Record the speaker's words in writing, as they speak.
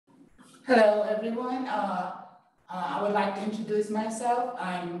Hello, everyone. I would like to introduce myself.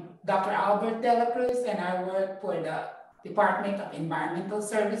 I'm Dr. Albert de la Cruz, and I work for the Department of Environmental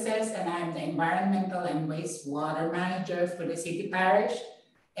Services, and I'm the Environmental and Wastewater Manager for the City Parish.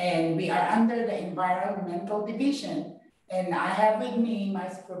 And we are under the Environmental Division. And I have with me my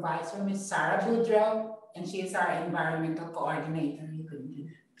supervisor, Ms. Sarah Boudreaux, and she is our Environmental Coordinator. You could do.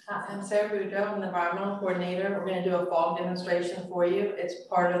 Hi, I'm Sarah Boudreaux, I'm the Environmental Coordinator. We're going to do a fog demonstration for you. It's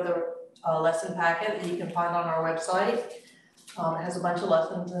part of the lesson packet that you can find on our website. It has a bunch of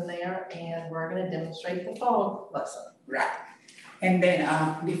lessons in there, and we're going to demonstrate the fog lesson. Right. And then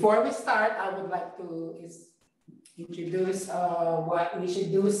before we start, I would like to introduce what we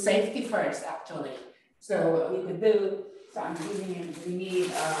should do safety first, actually. So what we could do, so I'm giving you, we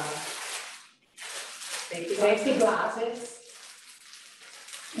need safety glasses.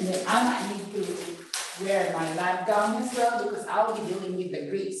 And then I might need to wear my lab gown as well because I'll be dealing with the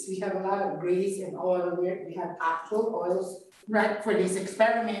grease. We have a lot of grease and oil. We have actual oils. Right, for this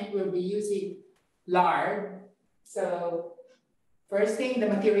experiment, we'll be using lard. So first thing, the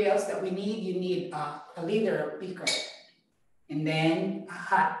materials that we need, you need a liter of picker, and then a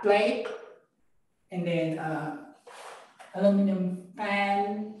hot plate, and then aluminum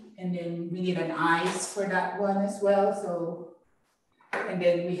pan, and then we need an ice for that one as well. So, and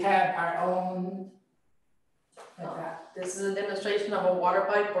then we have our own. This is a demonstration of a water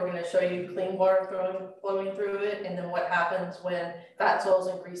pipe. We're going to show you clean water flowing through it, and then what happens when fat soils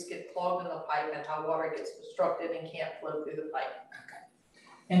and grease get clogged in the pipe and how water gets obstructed and can't flow through the pipe. Okay.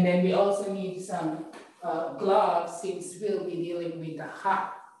 And then we also need some gloves since we'll be dealing with the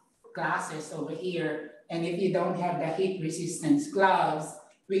hot gases over here. And if you don't have the heat resistance gloves,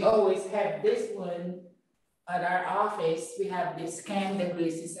 we always have this one at our office. We have this can. The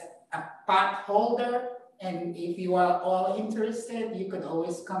grease is a pot holder. And if you are all interested, you could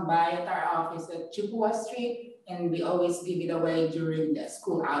always come by at our office at Chippewa Street, and we always give it away during the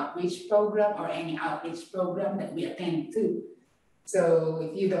school outreach program or any outreach program that we attend to. So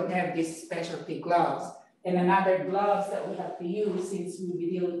if you don't have these specialty gloves, and another gloves that we have to use since we'll be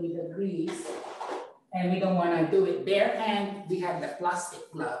dealing with the grease, and we don't want to do it bare hand, we have the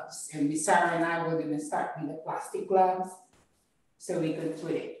plastic gloves. And Miss Sarah and I were going to start with the plastic gloves, so we could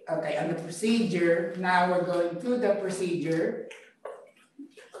put it. Okay, on the procedure, now we're going through the procedure.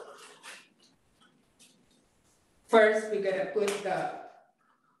 First, we're gonna put the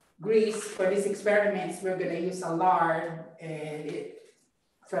grease for these experiments. We're gonna use a lard, and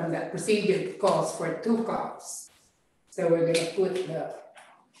from the procedure, it calls for 2 cups. So we're gonna put the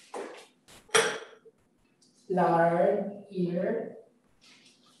lard here.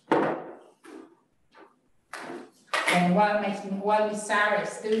 And while Miss Sarah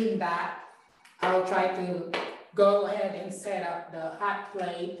is doing that, I'll try to go ahead and set up the hot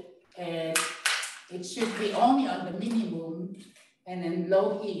plate, and it should be only on the minimum and then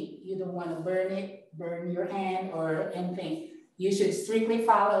low heat. You don't want to burn your hand or anything. You should strictly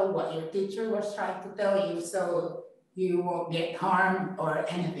follow what your teacher was trying to tell you so you won't get harmed or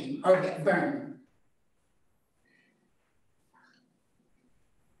anything or get burned.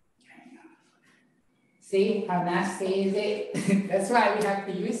 See how nasty is it? That's why we have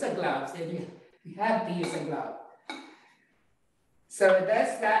to use the gloves, and we have to use a glove. So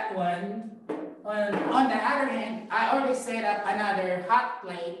that's that one. On the other hand, I already set up another hot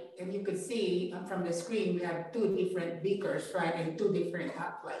plate, and you could see from the screen, we have 2 different beakers, right, and 2 different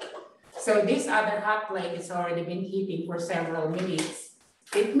hot plates. So this other hot plate has already been heating for several minutes.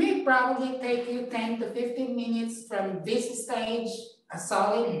 It may probably take you 10 to 15 minutes from this stage,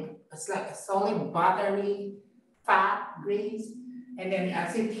 it's like a solid buttery fat grease. And then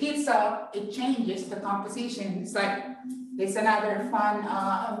as it heats up, it changes the composition. It's another fun,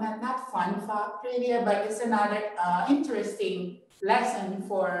 not fun fact really, but it's another interesting lesson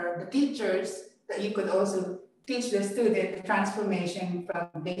for the teachers that you could also teach the student the transformation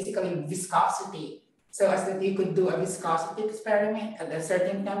from basically viscosity. So as that you could do a viscosity experiment at a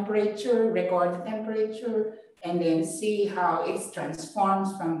certain temperature, record the temperature, and then see how it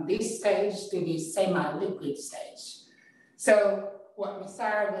transforms from this stage to this semi-liquid stage. So what Ms.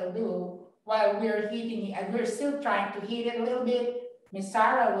 Sarah will do while we're heating it, and we're still trying to heat it a little bit, Ms.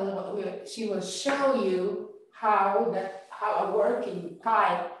 Sarah will show you how a working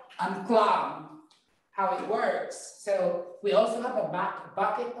pipe unclogged, how it works. So we also have a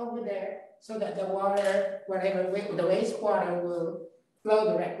bucket over there so that the water, the wastewater will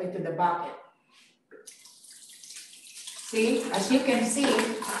flow directly to the bucket. See, as you can see,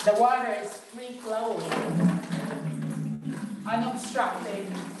 the water is free flowing, unobstructed,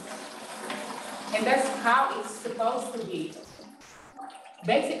 and that's how it's supposed to be.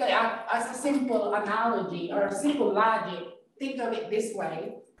 basically, as a simple analogy or a simple logic, think of it this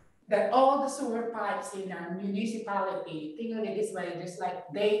way, that all the sewer pipes in our municipality, think of it this way, just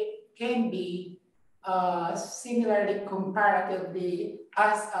like they can be similarly comparatively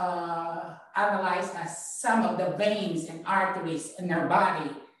as analyzed as some of the veins and arteries in our body.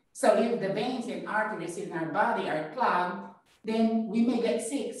 So if the veins and arteries in our body are clogged, then we may get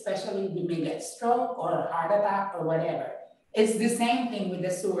sick, especially we may get stroke or heart attack or whatever. It's the same thing with the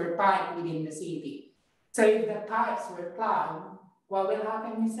sewer pipe within the city. So if the pipes were clogged, what will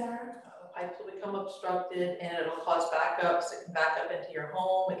happen, Ms. Sarah? Pipes will become obstructed and it'll cause backups. It can back up into your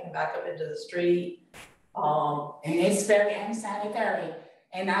home, it can back up into the street. And it's very unsanitary.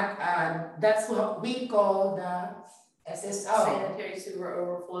 And that's what we call the SSO. Sanitary sewer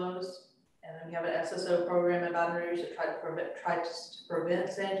overflows. And then we have an SSO program in Baton Rouge that tries to prevent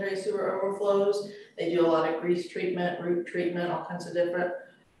sanitary sewer overflows. They do a lot of grease treatment, root treatment, all kinds of different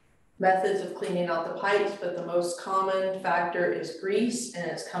methods of cleaning out the pipes, but the most common factor is grease,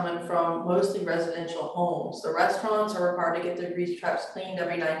 and it's coming from mostly residential homes. The restaurants are required to get their grease traps cleaned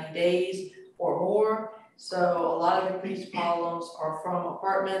every 90 days or more. So a lot of the grease problems are from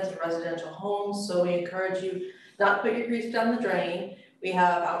apartments and residential homes. So we encourage you not to put your grease down the drain. We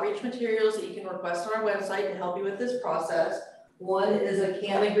have outreach materials that you can request on our website to help you with this process. One is a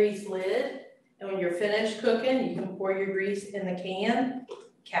can of grease lid, and when you're finished cooking, you can pour your grease in the can,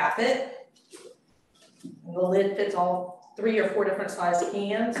 cap it. And the lid fits all 3 or 4 different size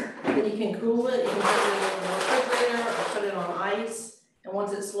cans. Then you can cool it, you can put it in the refrigerator or put it on ice. And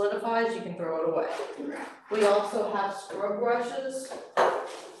once it solidifies, you can throw it away. We also have scrub brushes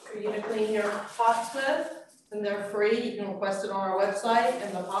for you to clean your pots with, and they're free. You can request it on our website,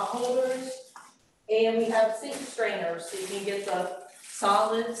 and the pot holders. And we have sink strainers, so you can get the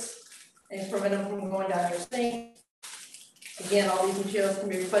solids and prevent them from going down your sink. Again, all these materials can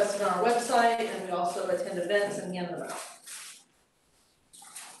be requested on our website, and we also attend events and hand them out.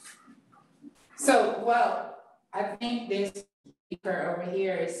 So, well, I think this speaker over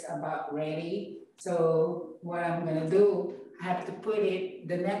here is about ready. So what I'm gonna do, I have to put it,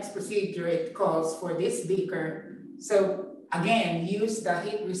 the next procedure it calls for this beaker. So again, use the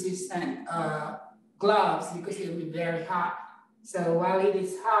heat resistant gloves because it will be very hot. So while it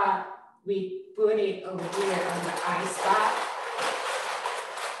is hot, we put it over here on the ice spot.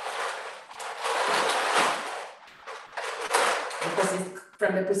 Because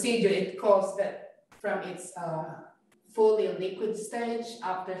from the procedure, it calls that from its fully liquid stage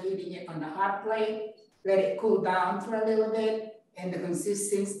after heating it on the hot plate, let it cool down for a little bit, and the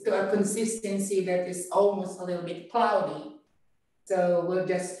consistency to a consistency that is almost a little bit cloudy. So we'll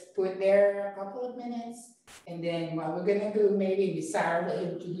just put there a couple of minutes, and then what we're gonna do, maybe Sarah will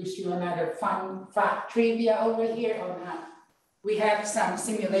introduce you another fun fact trivia over here or not. We have some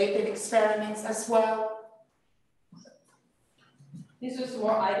simulated experiments as well. These are some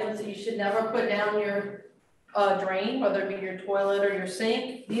more items that you should never put down your drain, whether it be your toilet or your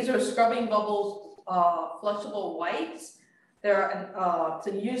sink. These are scrubbing bubbles, flushable wipes. They're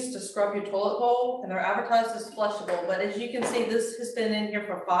used to scrub your toilet bowl, and they're advertised as flushable. But as you can see, this has been in here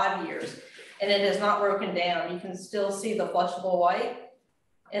for 5 years, and it is not broken down. You can still see the flushable wipe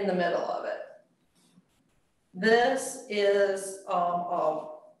in the middle of it. This is a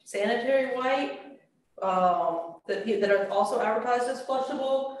sanitary wipe that are also advertised as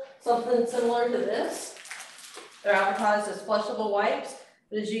flushable. Something similar to this. They're advertised as flushable wipes,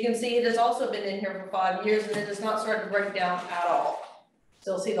 but as you can see, it has also been in here for 5 years, and it does not start to break down at all.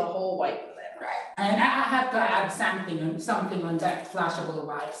 Still see the whole wipe in there. Right, and I have to add something on that flushable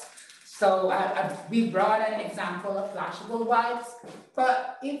wipes. So we brought an example of flushable wipes,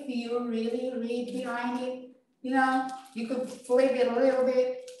 but if you really read behind it, you know, you could flip it a little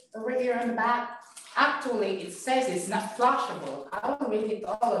bit over here on the back. Actually, it says it's not flushable. I will read it to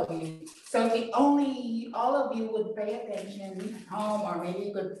all of you. So if only all of you would pay attention at home, or maybe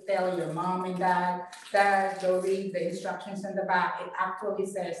you could tell your mom and dad, go read the instructions on the back. It actually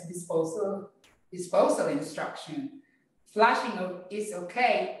says disposal instruction. Flushing is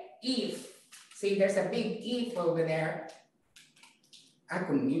okay if, see there's a big if over there. I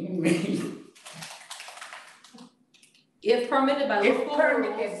couldn't even read. If permitted by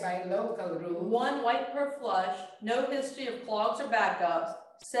local rules, 1 wipe per flush, no history of clogs or backups,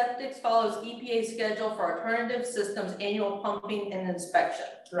 Septics follows EPA schedule for alternative systems annual pumping and inspection.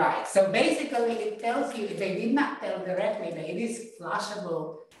 Right, so basically it tells you, they did not tell directly that it is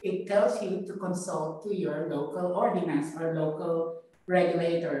flushable. It tells you to consult to your local ordinance or local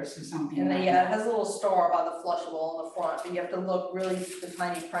regulators or something. And then, like yeah, that. it has a little star by the flushable on the front, but you have to look really the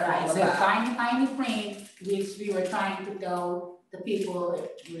tiny print right, on the so back. tiny print, which we were trying to tell the people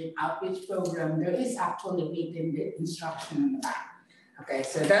doing outreach program, there is actually written the instruction on the back. Okay,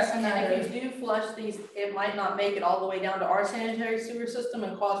 so that's another. And if you do flush these, it might not make it all the way down to our sanitary sewer system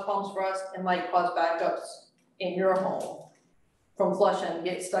and cause problems for us. It might cause backups in your home from flushing,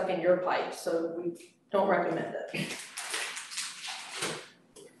 get stuck in your pipe. So we don't recommend it.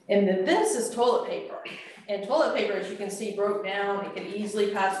 And then this is toilet paper. And toilet paper, as you can see, broke down. It can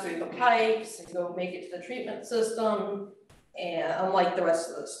easily pass through the pipes and go make it to the treatment system. And unlike the rest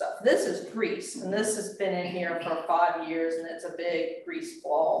of the stuff, this is grease, and this has been in here for 5 years, and it's a big grease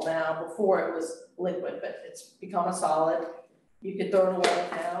ball now. Before it was liquid, but it's become a solid. You could throw it away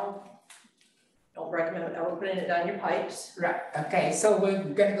now. Don't recommend ever putting it down your pipes. Right, okay, so we're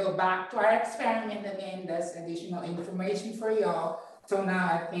gonna go back to our experiment again. That's additional information for y'all. So now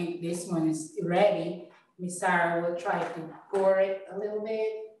I think this one is ready. Miss Sarah will try to pour it a little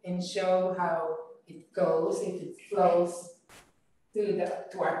bit and show how it goes, if it flows to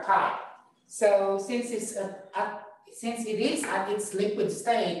our pipe. So since it is at its liquid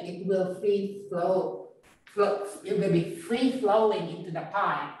state, it will free flow. It will be free flowing into the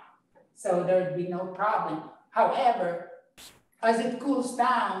pipe. So there would be no problem. However, as it cools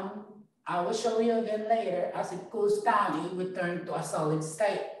down, I will show you again later, as it cools down, it will turn to a solid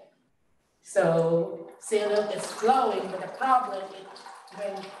state. So see, look, it's flowing, but the problem is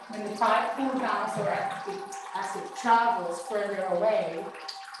when the pipe cools down, so as it travels further away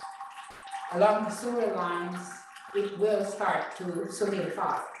along the sewer lines, it will start to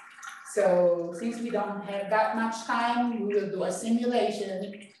solidify. So since we don't have that much time, we will do a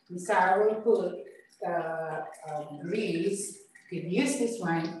simulation. Sarah will put grease. You could use this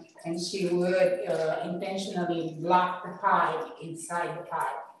one, and she would intentionally block the pipe inside the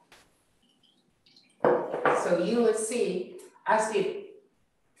pipe. So you will see as it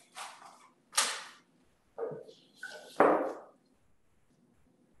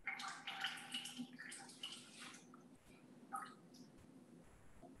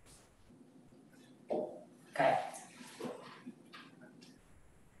okay.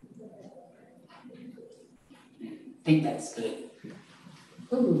 I think that's good.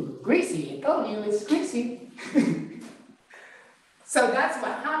 Ooh, greasy. I told you it's greasy. So that's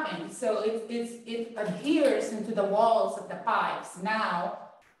what happens. So it adheres into the walls of the pipes. Now,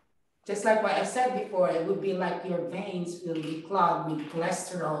 just like what I said before, it would be like your veins will be clogged with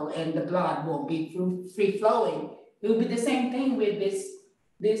cholesterol and the blood won't be free flowing. It will be the same thing with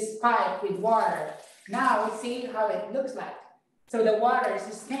this pipe with water. Now, see how it looks like. So the water is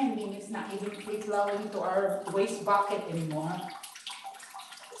standing, it's not even free flowing to our waste bucket anymore.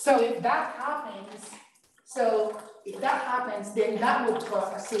 So if that happens, then that would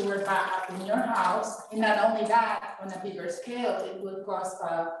cause a sewer backup in your house. And not only that, on a bigger scale, it would cause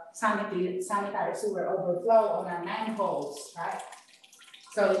a sanitary sewer overflow on our manholes, right?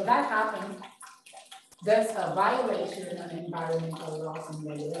 So if that happens, there's a violation of environmental laws and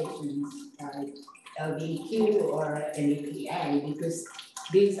regulations, LBQ or NEPA, because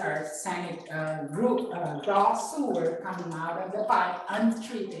these are raw sewer coming out of the pipe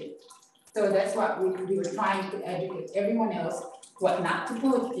untreated. So that's what we were trying to educate everyone else, what not to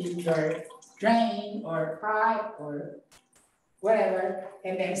put in your drain or pipe or whatever.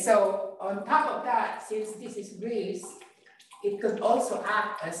 And then so on top of that, since this is grease, it could also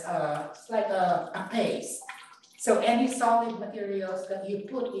act as like a paste. So any solid materials that you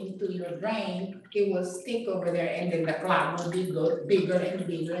put into your drain, it will stick over there, and then the clog will be bigger and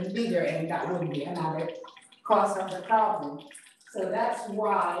bigger and bigger, and that would be another cause of the problem. So that's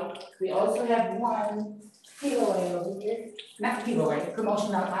why we also have one giveaway over here. Not giveaway,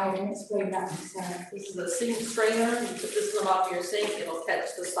 promotional item. Explain that. This is a sink strainer. You put this in the bottom of your sink, it'll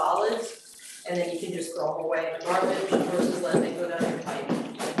catch the solids, and then you can just throw them away in the garbage versus letting it go down your pipe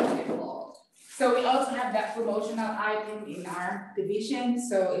and get clogged. So we also have that promotional item in our division.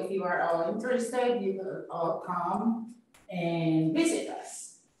 So if you are all interested, you will all come and visit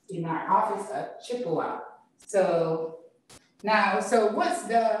us in our office at Chippewa. So now, so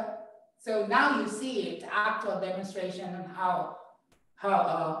now you see it, the actual demonstration of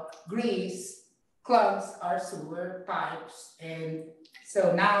how grease clogs our sewer pipes. And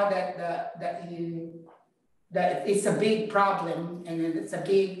so now that it's a big problem, and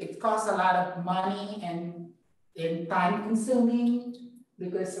it costs a lot of money and time consuming,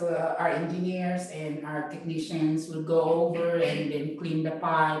 because our engineers and our technicians will go over and then clean the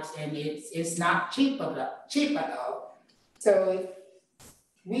pipes, and it's not cheap at all. So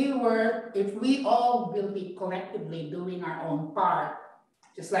if we all will be collectively doing our own part,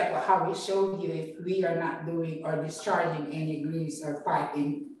 just like how we showed you, if we are not doing or discharging any grease or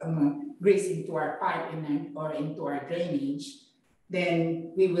grease into our pipe or into our drainage,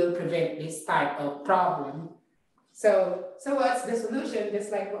 then we will prevent this type of problem. So what's the solution?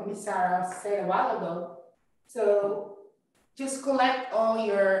 Just like what Miss Sarah said a while ago. So just collect all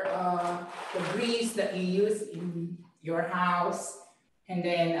your the grease that you use in your house, and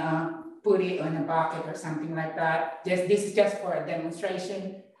then put it on a bucket or something like that. This is just for a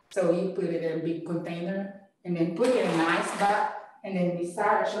demonstration. So you put it in a big container, and then put it in an ice bath. And then Miss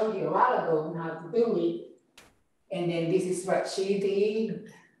Sarah showed you a while ago how to do it. And then this is what she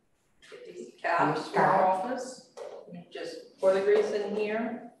did. Get these caps for our office. Just pour the grease in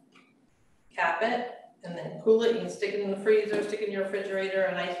here, cap it, and then cool it. You can stick it in the freezer, stick it in your refrigerator,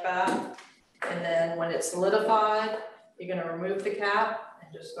 an ice bath. And then when it's solidified, you're gonna remove the cap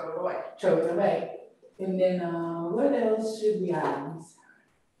and just throw it away. Throw it away. And then what else should we have?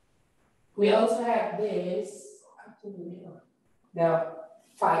 We also have this, the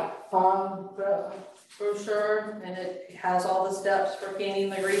fog brochure, and it has all the steps for painting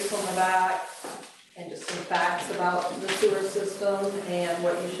the grease on the back, and just some facts about the sewer system and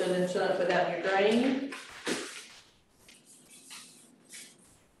what you should and shouldn't put down your drain.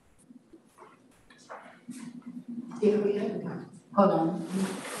 Here we have it. Hold on.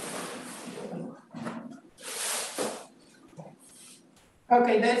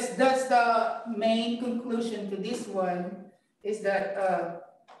 Okay, that's the main conclusion to this one, is that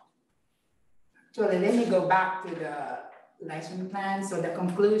actually, let me go back to the lesson plan. So the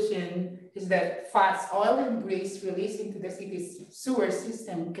conclusion is that fats, oil, and grease released into the city's sewer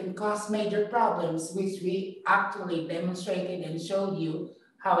system can cause major problems, which we actually demonstrated and showed you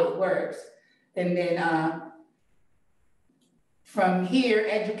how it works. And then from here,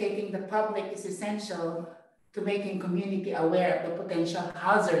 educating the public is essential to making community aware of the potential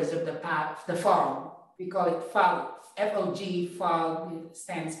hazards of the fog. We call it fog, FOG, fog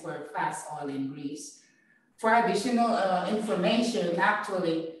stands for fast, oil, and grease. For additional information,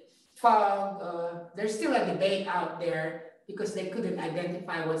 actually, fog, there's still a debate out there because they couldn't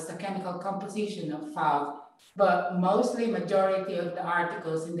identify what's the chemical composition of fog. But majority of the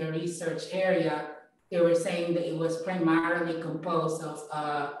articles in the research area, they were saying that it was primarily composed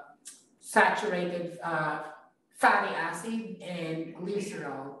of saturated fatty acid and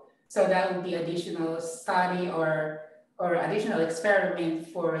glycerol. So that would be additional study or additional experiment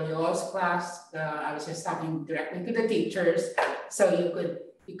for y'all's class. I was just talking directly to the teachers, so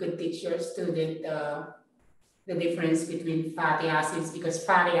you could teach your student the difference between fatty acids, because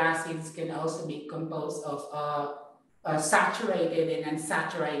fatty acids can also be composed of saturated and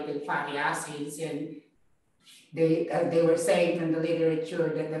unsaturated fatty acids, and they were saying from the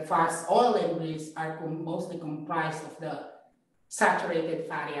literature that the fast oil and grease are mostly comprised of the saturated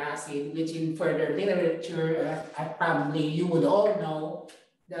fatty acid, which in further literature, probably you would all know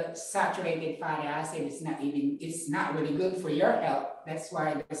that saturated fatty acid is not really good for your health. That's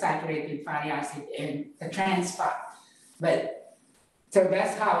why the saturated fatty acid and the trans fat. But so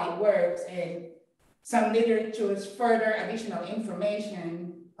that's how it works. And some literatures further additional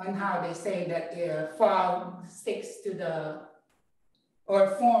information on how they say that the fog sticks to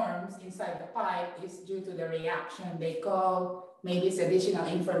or forms inside the pipe is due to the reaction they call, maybe it's additional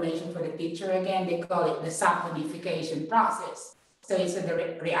information for the teacher again, they call it the saponification process. So it's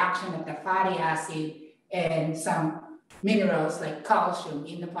the reaction of the fatty acid and some minerals like calcium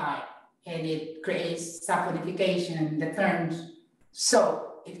in the pipe, and it creates saponification, the term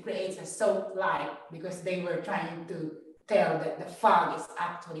soap. It creates a soap-like, because they were trying to tell that the fog is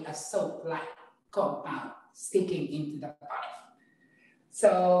actually a soap-like compound sticking into the pipe.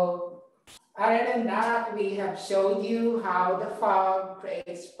 So other than that, we have showed you how the fog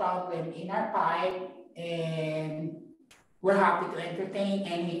creates problem in our pipe, and we're happy to entertain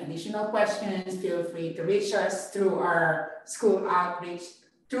any additional questions. Feel free to reach us through our school outreach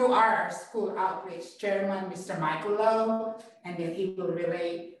chairman, Mr. Michael Lowe, and then he will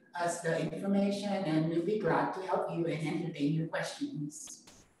relay us the information, and we'll be glad to help you and entertain your questions.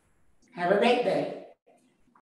 Have a great day.